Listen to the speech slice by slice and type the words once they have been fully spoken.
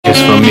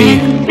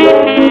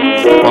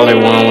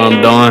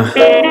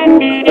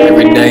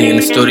day in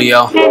the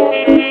studio.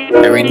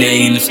 Every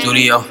day in the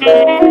studio.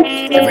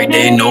 Every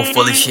day no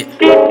fully shit.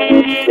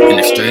 In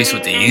the streets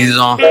with the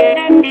Yeezys on.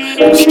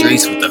 In the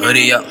streets with the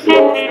hoodie up.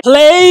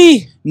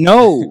 Play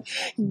No.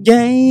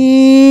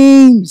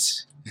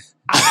 games.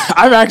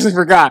 I actually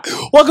forgot.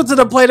 Welcome to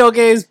the Play No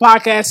Games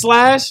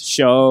podcast /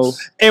 Show.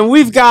 and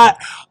we've got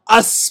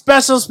a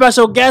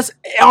special guest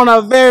on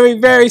a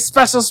very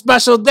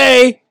special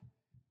day.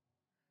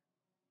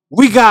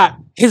 We got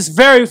his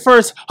very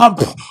first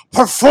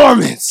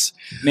performance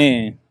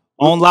Man.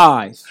 On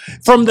live.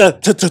 from the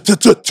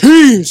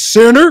Teen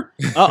Center.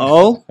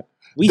 Uh-oh.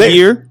 We They-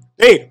 here.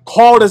 They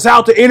called us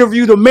out to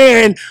interview the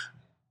man,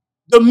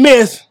 the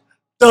myth,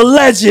 the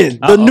legend,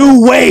 the Uh-oh.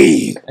 new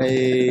wave.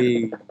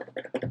 Hey,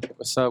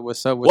 what's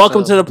up?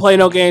 Welcome to the Play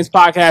No Games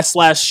podcast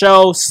 /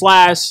 show /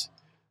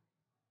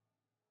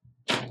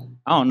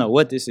 I don't know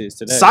what this is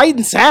today. Sight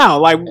and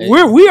Sound. Like Hey.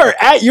 we are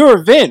at your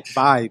event.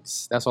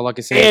 vibes. That's all I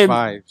can say. And-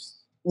 Vibes.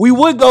 We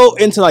would go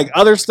into like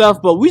other stuff,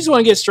 but we just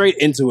want to get straight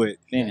into it.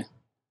 Man.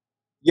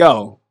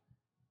 Yo,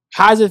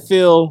 how does it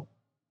feel?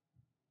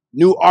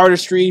 New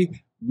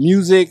artistry,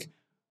 music.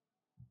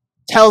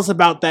 Tell us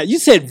about that. You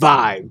said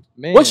vibe.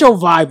 Man, What's your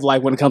vibe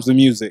like when it comes to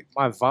music?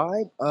 my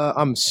vibe?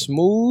 I'm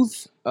smooth.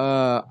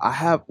 My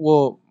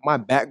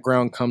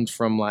background comes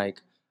from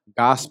like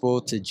gospel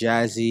to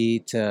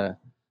jazzy to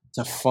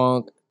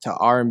funk to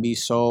R&B,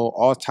 soul,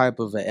 all type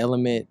of an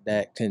element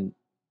that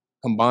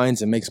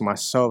combines and makes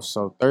myself.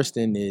 So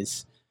Thurston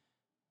is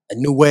a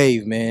new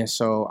wave, man.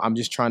 So I'm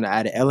just trying to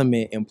add an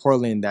element in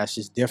Portland that's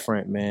just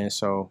different, man.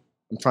 So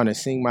I'm trying to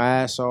sing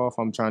my ass off.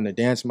 I'm trying to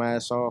dance my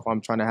ass off.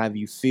 I'm trying to have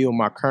you feel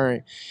my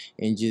current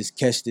and just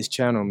catch this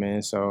channel,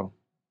 man. So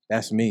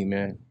that's me,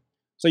 man.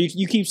 So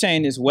you keep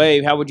saying this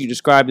wave. How would you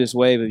describe this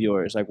wave of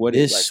yours? Like what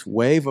is This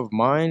wave of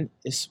mine,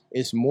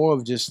 it's more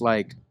of just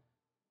like,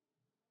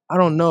 I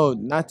don't know,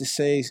 not to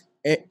say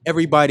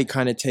everybody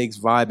kind of takes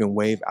vibe and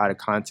wave out of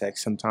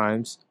context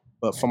sometimes,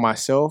 but for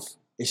myself,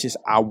 it's just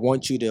I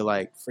want you to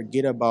like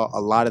forget about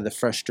a lot of the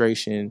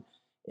frustration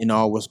and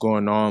all what's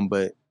going on,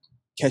 but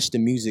catch the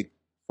music,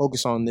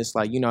 focus on this.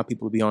 Like, you know how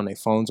people be on their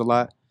phones a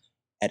lot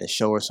at a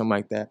show or something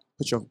like that.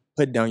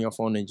 Put down your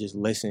phone and just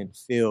listen,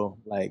 feel,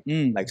 like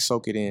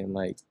soak it in.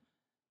 Like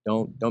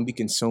don't be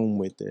consumed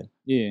with the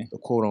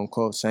quote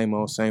unquote same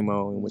old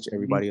in which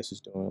everybody else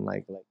is doing.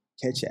 Like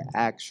catch an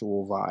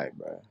actual vibe,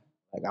 bro.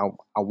 Like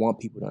I want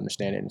people to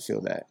understand it and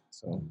feel that.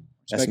 So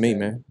that's me,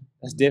 man.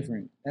 That's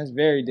different. That's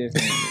very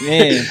different.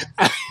 Man.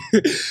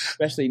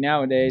 Especially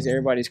nowadays,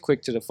 everybody's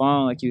quick to the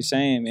phone, like you were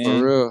saying, man.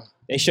 For real.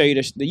 They show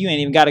you you ain't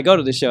even got to go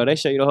to the show. They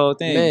show you the whole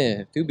thing.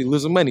 Man, people be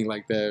losing money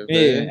like that,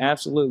 Yeah, man.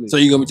 absolutely. So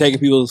you gonna be taking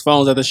people's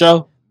phones at the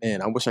show? Man,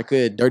 I wish I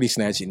could dirty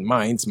snatching.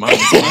 Mine's. You get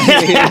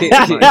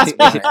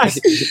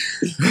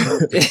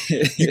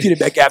it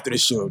back after the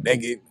show,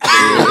 dang it.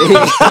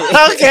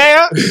 Okay,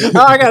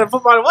 I gotta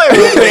put my way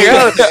real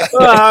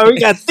quick. We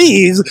got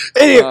thieves.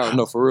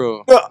 No, for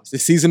real. It's the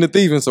season of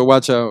thieving, so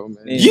watch out,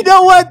 man. Yeah. You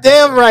know what?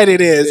 Damn right it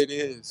is. It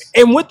is.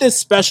 And with this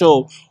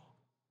special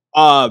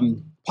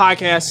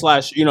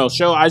podcast /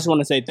 show, I just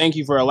want to say thank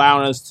you for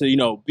allowing us to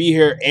be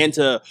here and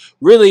to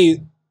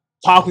really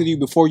talk with you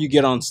before you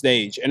get on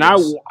stage. And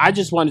I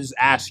just want to just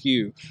ask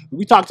you.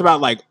 We talked about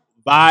like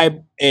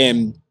vibe,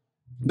 and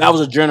that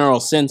was a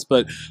general sense,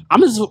 but I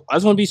just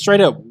want to be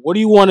straight up. What do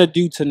you want to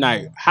do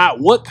tonight?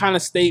 What kind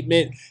of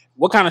statement?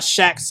 What kind of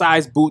shack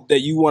size boot that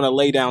you want to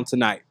lay down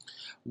tonight?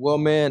 Well,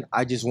 man,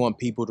 I just want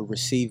people to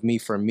receive me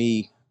for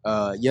me.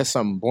 Yes,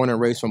 I'm born and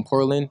raised from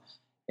Portland,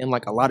 and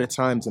like a lot of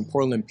times in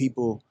Portland,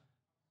 people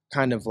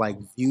kind of like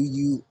view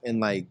you and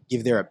like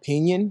give their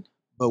opinion.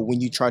 But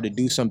when you try to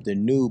do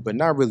something new, but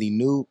not really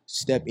new,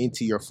 step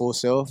into your full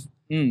self,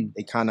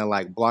 they kind of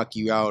like block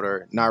you out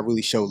or not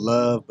really show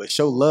love, but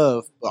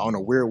on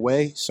a weird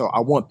way. So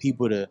I want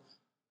people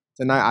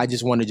tonight, I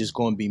just want to just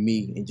go and be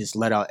me and just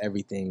let out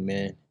everything,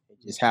 man. And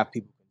just have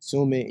people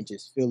consume it and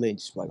just feel it and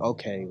just be like,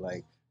 okay,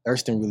 like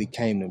Thurston really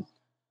came to,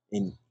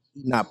 and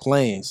he's not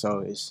playing. So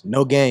it's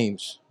no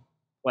games.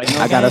 Like,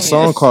 I got a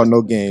song called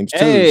No Games, too.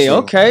 Hey, so,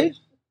 okay.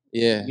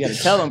 Yeah. You got to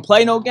tell them,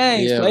 play no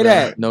games. Yeah, play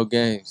man, that. No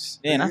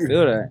games. Man, I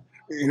feel that.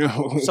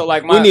 So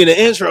like we need an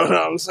intro. You know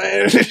what I'm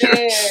saying?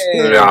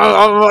 Yeah.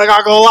 I'm like,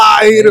 I'm gonna lie.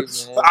 Hey, man.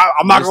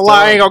 I'm not gonna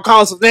lie. I ain't gonna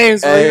call some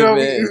names. Hey, So,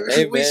 man.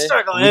 Hey, we man.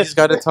 struggling. We just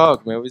got to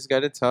talk, man. We just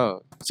got to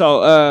talk.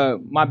 So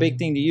my big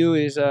thing to you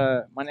is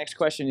my next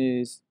question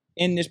is,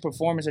 in this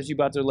performance that you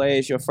about to lay,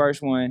 it's your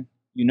first one.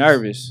 You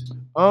nervous?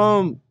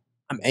 I'm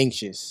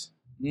anxious.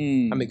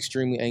 Mm. I'm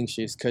extremely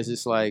anxious because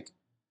it's like,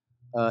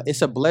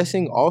 it's a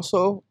blessing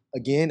also.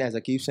 Again, as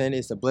I keep saying,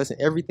 it's a blessing.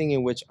 Everything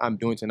in which I'm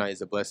doing tonight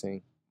is a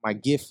blessing. My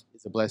gift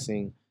is a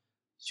blessing.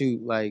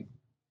 Shoot, like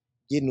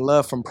getting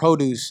love from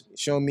produce,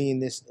 showing me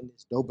in this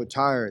dope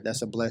attire,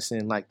 that's a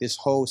blessing. Like this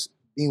whole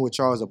being with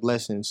y'all is a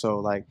blessing. So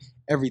like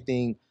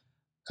everything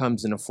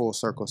comes in a full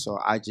circle. So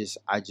I just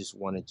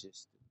want to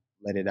just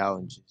let it out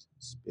and just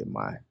spit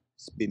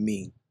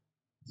me.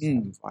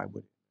 I'm fine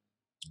with it.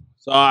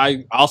 So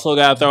I also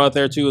got to throw out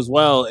there too as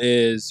well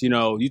is,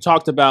 you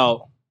talked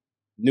about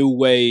new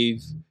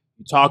wave.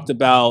 You talked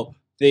about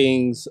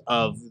things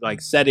of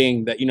like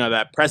setting that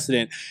that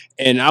precedent.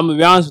 And I'm gonna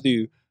be honest with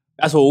you,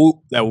 that's what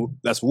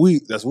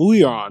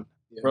we are on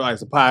for like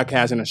the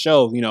podcast and the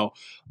show.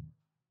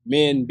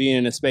 Men being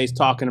in a space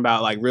talking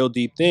about like real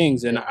deep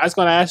things. And I was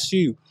gonna ask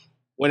you,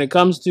 when it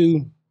comes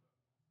to,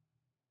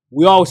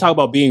 we always talk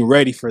about being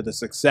ready for the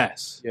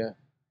success. Yeah.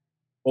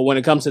 But when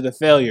it comes to the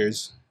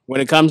failures, when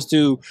it comes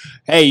to,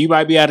 hey, you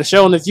might be at a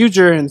show in the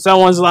future and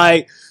someone's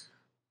like,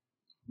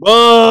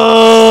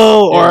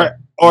 whoa,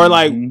 or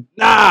like,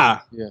 nah.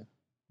 Yeah.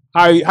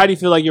 How do you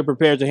feel like you're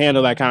prepared to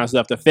handle that kind of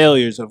stuff, the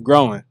failures of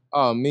growing?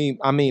 I mean,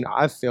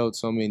 I've failed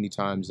so many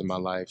times in my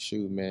life.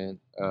 Shoot, man.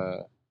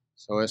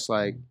 So it's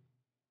like,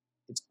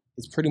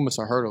 it's pretty much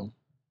a hurdle.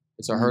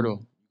 It's a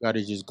hurdle. You got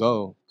to just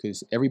go,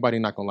 because everybody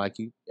not going to like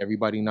you.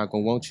 Everybody not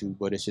going to want you.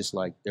 But it's just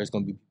like, there's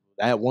going to be people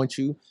that want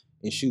you.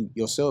 And shoot,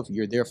 yourself,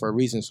 you're there for a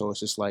reason. So it's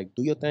just like,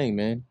 do your thing,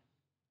 man.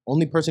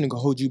 Only person that can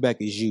hold you back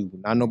is you.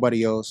 Not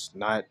nobody else.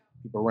 Not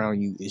people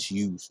around you. It's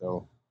you.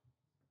 So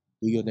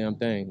do your damn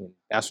thing. And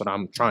that's what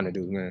I'm trying to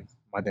do, man.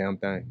 My damn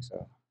thing.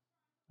 So,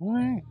 all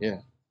right.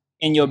 Yeah.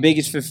 And your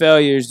biggest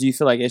failures, do you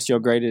feel like it's your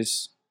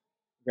greatest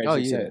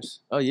success?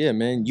 Oh yeah,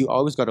 man. You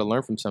always got to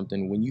learn from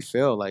something. When you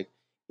fail, like,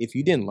 if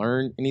you didn't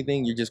learn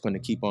anything, you're just going to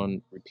keep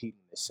on repeating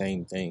the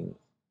same thing.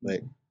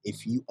 But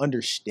if you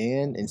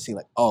understand and see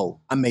like, oh,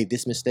 I made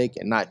this mistake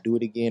and not do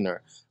it again,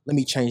 or let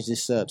me change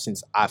this up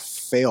since I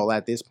fail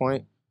at this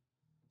point,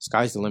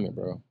 sky's the limit,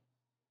 bro.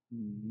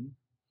 Mm-hmm.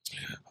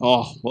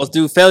 Oh, let's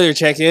do failure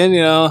check-in.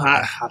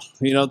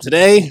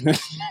 Today,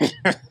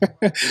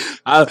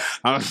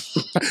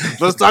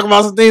 let's talk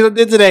about some things I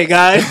did today,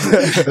 guys.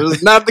 It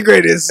was not the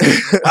greatest,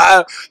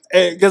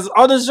 because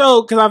on the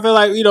show, because I feel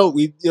like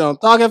we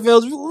talking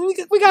fails,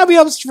 we gotta be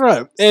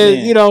upfront,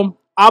 and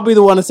I'll be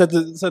the one to set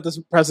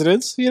the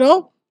precedence.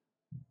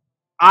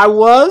 I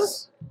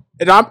was,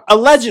 and I'm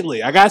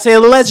allegedly, I gotta say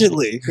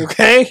allegedly,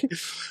 okay.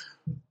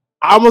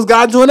 I almost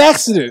got into an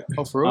accident.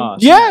 Oh, for real?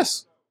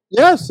 Yes.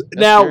 Yes.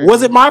 Now, scary.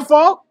 Was it my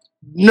fault?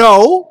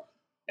 No.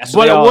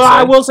 But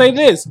I will say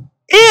this.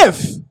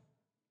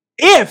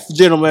 If,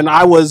 gentlemen,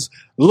 I was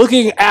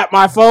looking at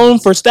my phone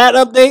for stat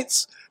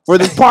updates for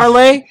this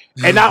parlay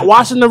and not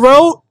watching the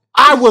road,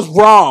 I was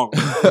wrong.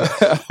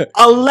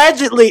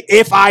 Allegedly,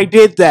 if I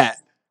did that.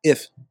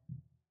 If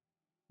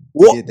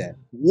you did that.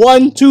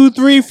 1, 2,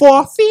 3,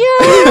 4, fear.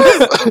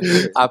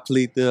 I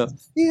plead the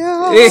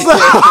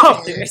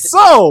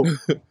So,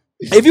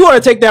 if you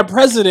want to take that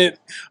precedent,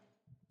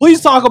 please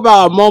talk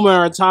about a moment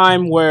or a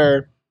time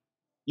where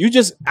you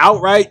just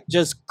outright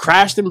just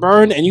crashed and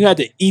burned and you had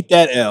to eat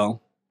that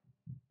L.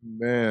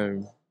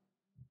 Man.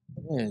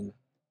 Eat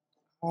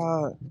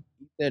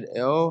that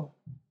L.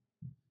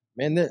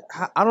 Man,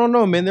 I don't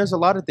know, man. There's a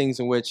lot of things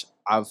in which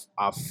I've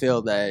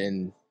failed at,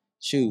 and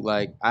shoot,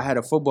 like I had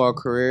a football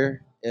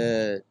career.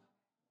 I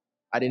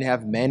didn't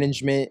have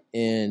management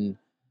and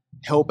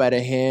help at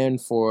a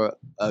hand for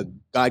a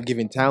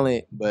God-given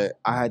talent, but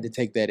I had to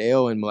take that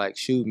L and be like,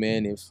 shoot,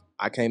 man, if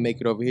I can't make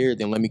it over here,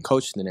 then let me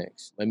coach the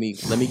next. Let me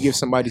give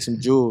somebody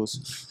some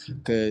jewels,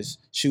 because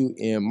shoot,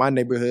 in my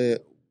neighborhood,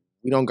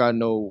 we don't got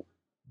no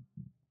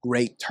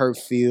great turf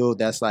field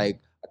that's like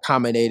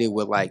accommodated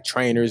with like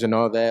trainers and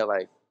all that.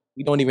 Like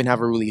we don't even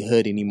have a really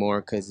hood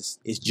anymore because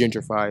it's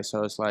gentrified.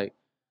 So it's like,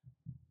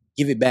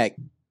 give it back.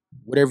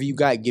 Whatever you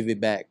got, give it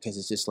back, because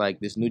it's just like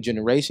this new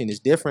generation is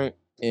different,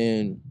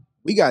 and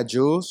we got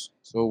jewels,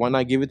 so why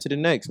not give it to the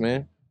next,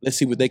 man? Let's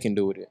see what they can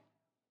do with it.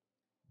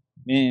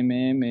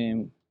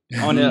 Man.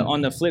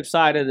 On the flip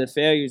side of the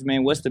failures,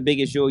 man, what's the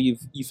biggest jewel you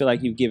feel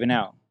like you've given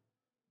out?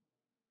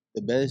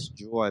 The best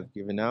jewel I've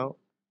given out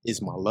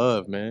is my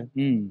love, man.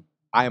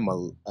 I am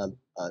a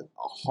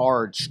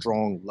hard,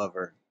 strong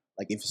lover.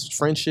 Like if it's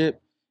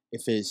friendship,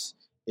 if it's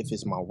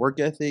my work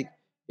ethic,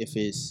 if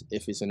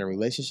it's in a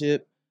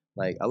relationship.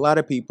 Like a lot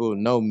of people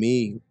know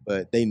me,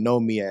 but they know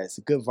me as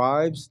good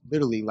vibes.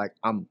 Literally, like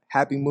I'm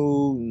happy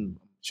mood and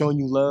showing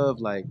you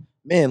love. Like,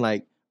 man,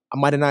 like I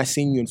might have not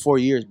seen you in 4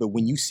 years, but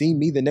when you see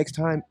me the next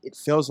time, it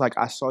feels like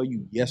I saw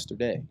you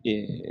yesterday.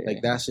 Yeah.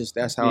 Like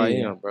that's how I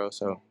am, bro.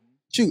 So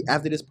shoot,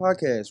 after this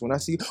podcast, when I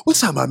see,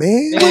 what's up, my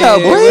man? Yeah, what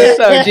up, boy? What's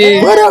up, G?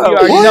 What up? You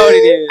already What? know what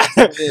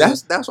it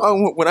is. That's why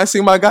when I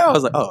see my guy, I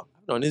was like, oh,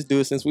 I've known this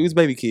dude since we was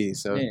baby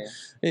kids. So Yeah.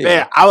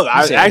 Man, I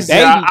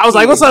was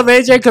like, "What's up,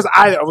 AJ?" Because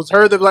I was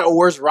heard them like, "Oh,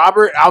 where's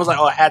Robert?" I was like,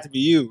 "Oh, it had to be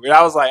you." And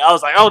I was like,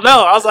 "Oh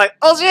no!" I was like,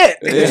 "Oh shit,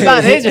 it's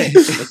not AJ."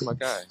 That's my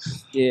guy.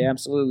 Yeah,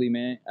 absolutely,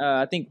 man.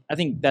 I think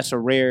that's a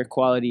rare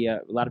quality a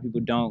lot of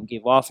people don't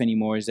give off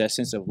anymore, is that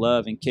sense of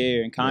love and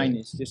care and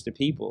kindness just to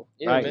people,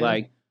 right? Man.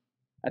 Like,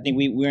 I think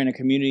we're in a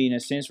community in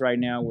a sense right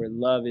now where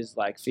love is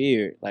like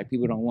feared. Like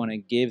people don't want to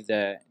give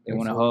that; they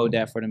want to hold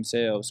that for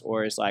themselves,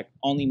 or it's like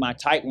only my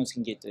tight ones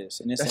can get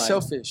this, and it's That's like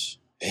selfish.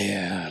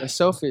 Yeah, That's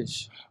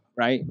selfish.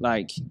 right?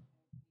 Like,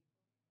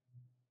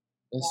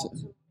 That's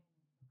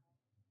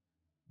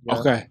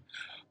okay.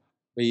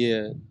 But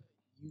yeah,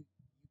 you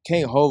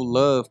can't hold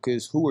love,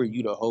 because who are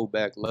you to hold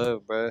back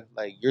love, bro?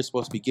 Like you're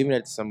supposed to be giving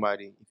that to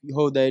somebody. If you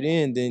hold that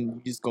in, then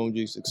you just gonna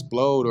just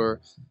explode, or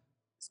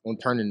gonna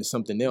turn into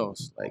something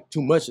else. Like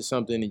too much of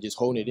something and just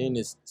holding it in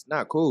is it's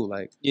not cool.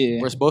 Like Yeah.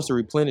 we're supposed to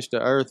replenish the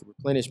earth,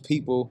 replenish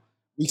people,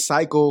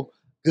 recycle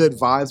good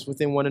vibes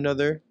within one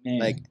another. Man.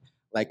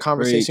 Like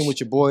conversation Preach. with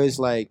your boys.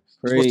 Like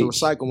you're supposed to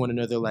Preach. recycle one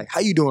another. Like how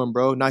you doing,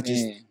 bro? Not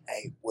just Man.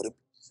 hey, what a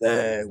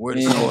sad, where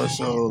the Yeah. so and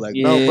so. Like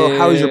no, bro.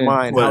 How is your Yeah.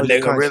 mind? Well, How is your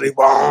nigga really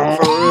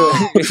conscience?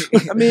 For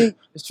real. I mean,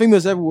 there's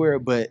females everywhere,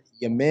 but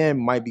your man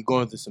might be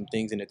going through some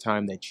things in a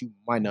time that you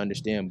might not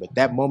understand. But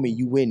that moment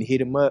you went and hit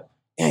him up,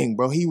 dang,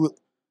 bro,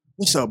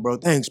 what's up, bro?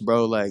 Thanks,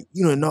 bro. Like,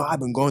 you don't know, I've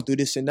been going through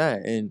this and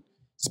that. And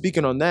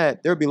speaking on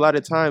that, there'll be a lot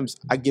of times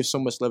I give so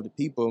much love to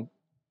people.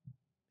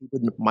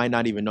 People might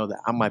not even know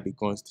that I might be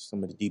going through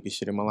some of the deepest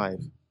shit in my life.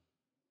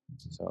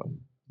 So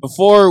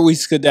Before we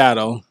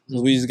skedaddle,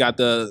 we just got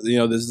this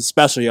is the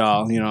special,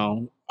 y'all.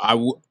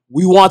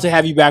 We want to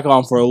have you back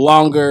on for a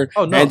longer.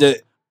 Oh, no. And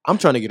I'm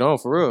trying to get on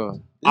for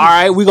real. all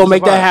right, we're gonna It's a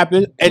make that vibe.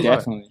 happen. And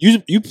Definitely.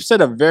 you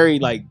said a very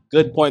like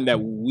good point that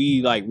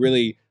we like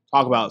really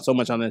talk about so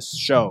much on this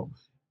show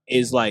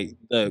is like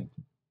the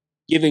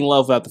giving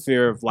love without the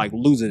fear of like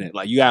losing it.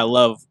 Like you gotta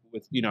love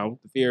with the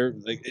fear.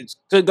 Like it's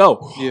could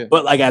go. Yeah.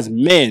 But like as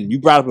men, you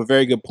brought up a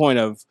very good point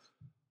of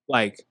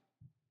like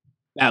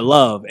that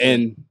love,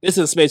 and this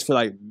is a space for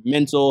like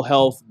mental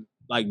health,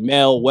 like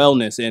male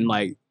wellness, and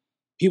like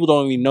people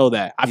don't even know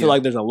that. I feel Yeah.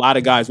 like there's a lot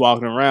of guys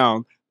walking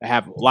around that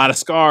have a lot of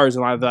scars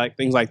and a lot of like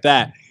things like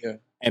that, Yeah.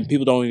 and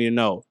people don't even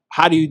know.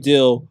 How do you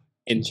deal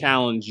and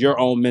challenge your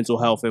own mental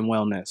health and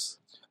wellness?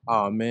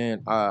 Oh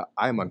man,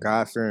 I'm a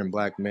God-fearing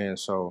black man,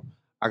 so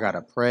I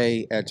gotta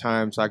pray at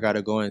times. I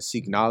gotta go and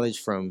seek knowledge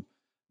from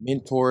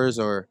mentors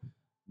or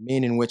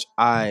men in which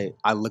I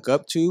look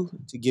up to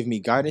give me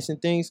guidance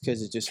and things.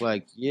 Because it's just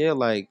like, yeah,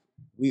 like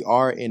we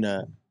are in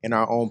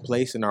our own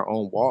place in our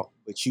own walk,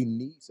 but you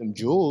need some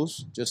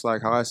jewels. Just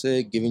like how I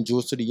said, giving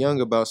jewels to the young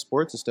about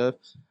sports and stuff.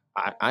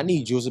 I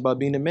need jewels about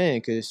being a man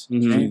because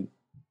Mhm.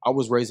 I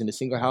was raised in a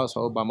single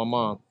household by my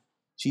mom.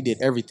 She did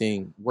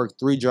everything. Worked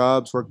 3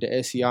 jobs, worked at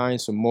SCI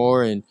and some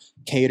more, and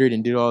catered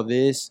and did all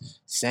this,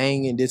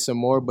 sang and did some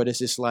more. But it's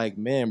just like,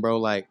 man, bro,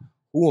 like,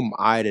 who am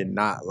I to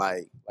not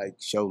like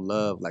show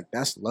love? Like,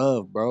 that's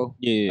love, bro.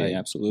 Yeah, Like,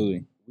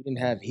 absolutely. We didn't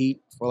have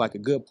heat for like a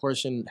good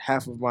portion,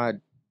 half of my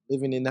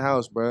living in the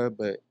house, bro.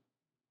 But it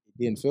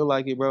didn't feel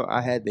like it, bro.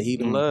 I had the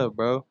heat of love,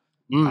 bro.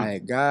 I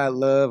had God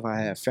love. I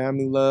had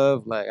family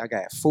love. Like, I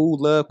got food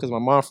love because my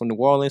mom from New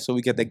Orleans, so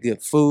we got that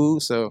good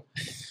food. So,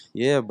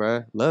 yeah,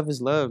 bro. Love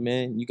is love,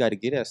 man. You got to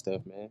get that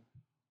stuff, man.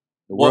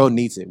 The Well- world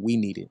needs it. We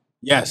need it.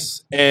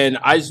 Yes, and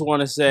I just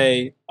want to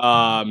say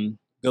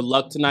good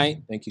luck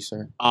tonight. Thank you,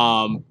 sir.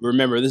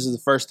 Remember, this is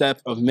the first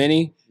step of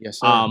many. Yes,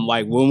 sir.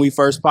 Like when we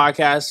first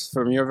podcast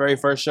from your very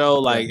first show,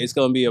 like it's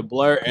gonna be a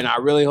blur, and I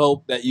really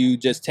hope that you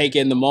just take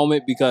in the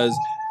moment because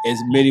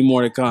it's many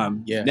more to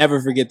come. Yeah.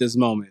 Never forget this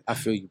moment. I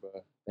feel you, bro.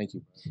 Thank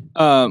you,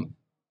 bro.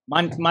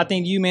 My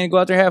thing to you, man, go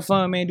out there, have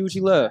fun, man, do what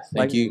you love.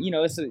 Thank you.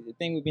 It's a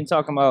thing we've been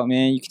talking about,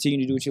 man. You continue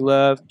to do what you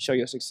love, show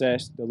your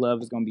success. The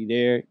love is gonna be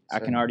there. I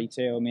Sure. can already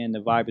tell, man. The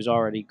vibe is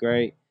already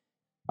great.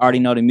 I already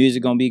know the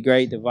music gonna be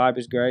great. The vibe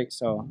is great,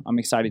 so I'm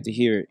excited to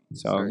hear it.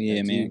 So Sir, yeah,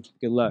 thank man. you.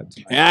 Good luck.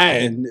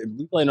 And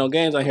we play no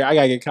games out here. I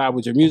gotta get caught up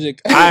with your music.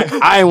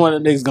 I ain't one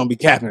of the niggas gonna be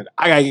capping.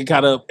 I gotta get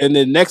caught up, and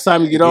then next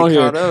time you get on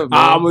here, caught up, man.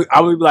 I'm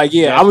gonna be like,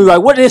 I'm gonna be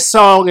like, what this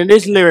song and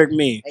this lyric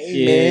mean? Hey,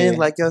 Yeah. man,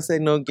 like y'all say,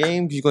 no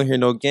games. You're going to hear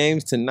no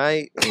games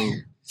tonight.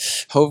 And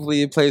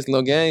hopefully it plays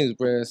no games,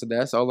 bro. So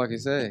that's all I can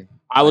say.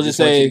 I will just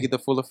want you say, to get the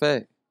full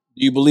effect.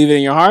 do you believe it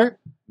in your heart?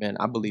 Man,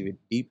 I believe it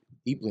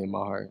deeply in my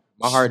heart.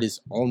 My heart is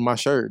on my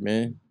shirt,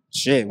 man.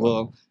 Shit,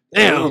 well,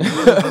 damn.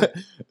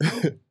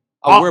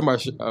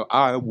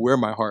 I wear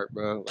my heart,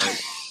 bro.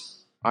 Like,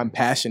 I'm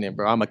passionate,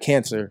 bro. I'm a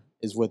Cancer,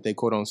 is what they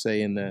quote on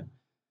say in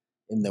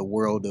the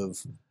world of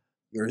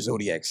your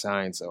zodiac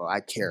sign. So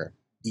I care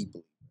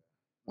deeply.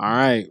 All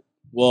right.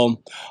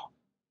 Well,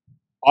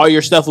 all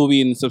your stuff will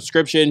be in the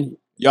subscription.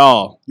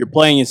 Y'all, you're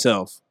playing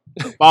yourself.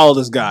 Follow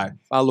this guy.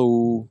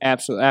 Follow.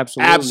 Absolutely.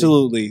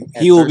 Absolutely.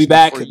 And He will be thirsty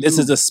back. for This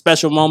you. is a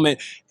special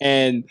moment,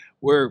 and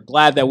we're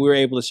glad that we were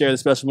able to share the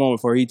special moment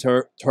before he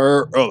tore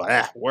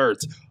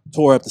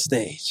up the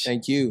stage.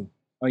 Thank you.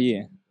 Oh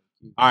yeah.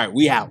 All right,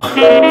 we out.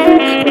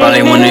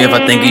 Probably wondering if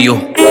I think of you.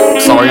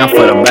 Sorry, I'm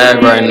for the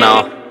bag right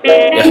now.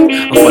 Yeah,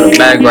 I'm for the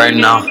bag right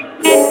now.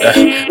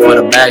 Yeah, for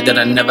the bag that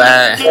I never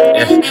had.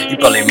 Yeah, you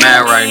probably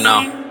mad right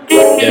now.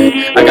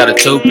 Yeah, I got a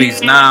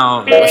 2-piece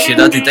now. Shit,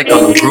 I think they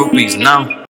call them groupies now.